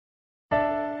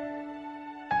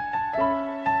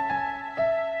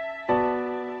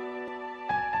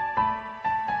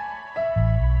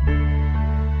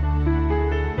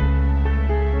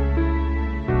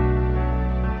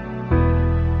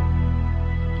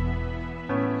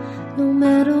No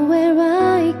matter where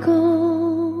I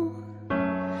go,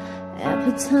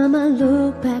 every time I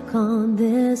look back on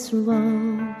this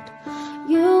road,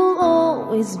 you'll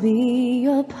always be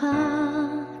a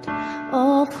part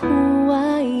of who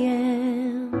I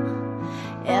am.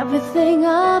 Everything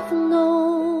I've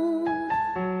known,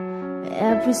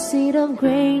 every seed of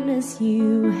greatness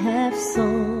you have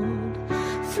sown,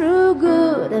 through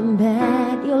good and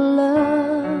bad, your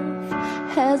love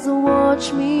has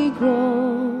watched me grow.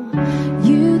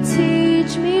 You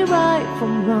teach me right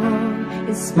from wrong,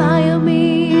 inspire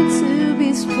me to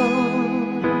be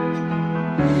strong.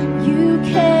 You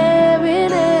care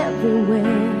in every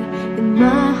way, in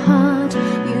my heart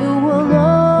you will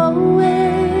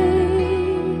always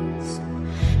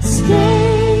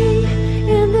stay.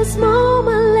 In this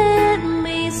moment let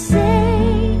me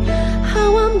say how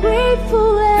I'm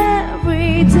grateful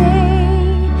every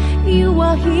day. You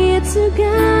are here to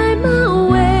guide my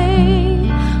way.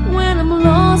 When I'm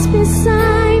lost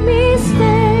beside me,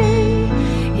 stay.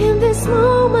 In this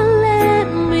moment let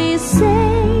me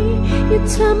say, you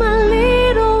turn my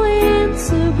little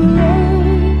into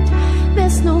great.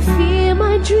 There's no fear,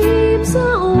 my dreams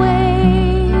are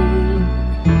awake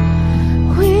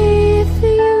with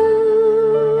you.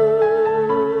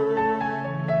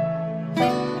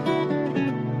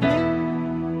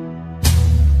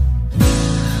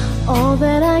 All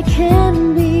that I can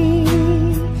be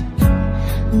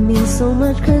means so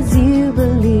much 'cause you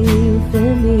believe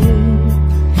in me.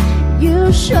 You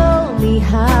show me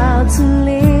how to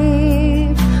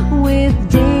live with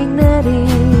dignity.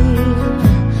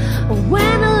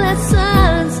 When the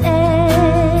lessons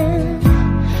end,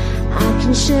 I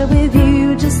can share with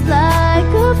you just like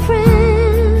a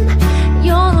friend.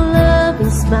 Your love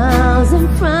and smiles and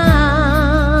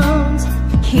frowns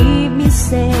keep me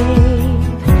safe.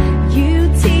 You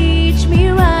teach me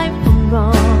right from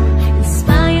wrong,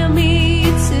 inspire me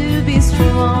to be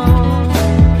strong.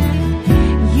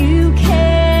 You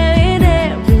care in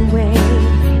every way,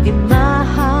 in my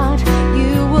heart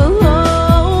you will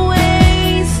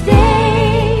always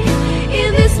stay. In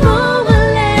this moment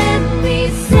let me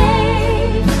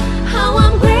say how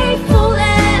I'm grateful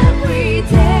every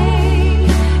day.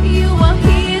 You are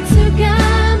here to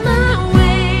guide my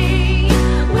way.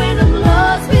 When I'm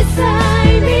lost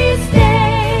beside me,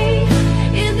 stay.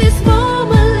 In this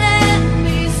moment let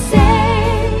me say,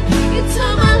 you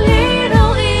turn my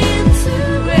little into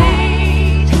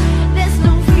great. There's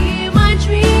no fear, my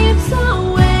dreams are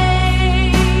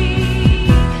awake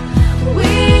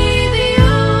with you.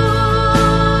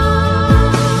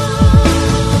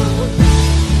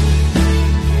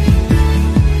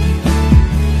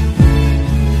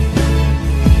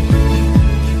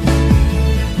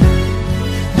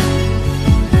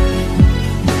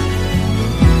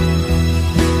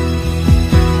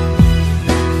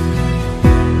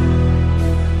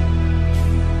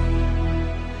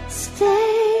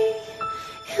 Stay.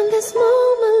 In this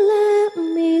moment let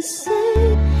me say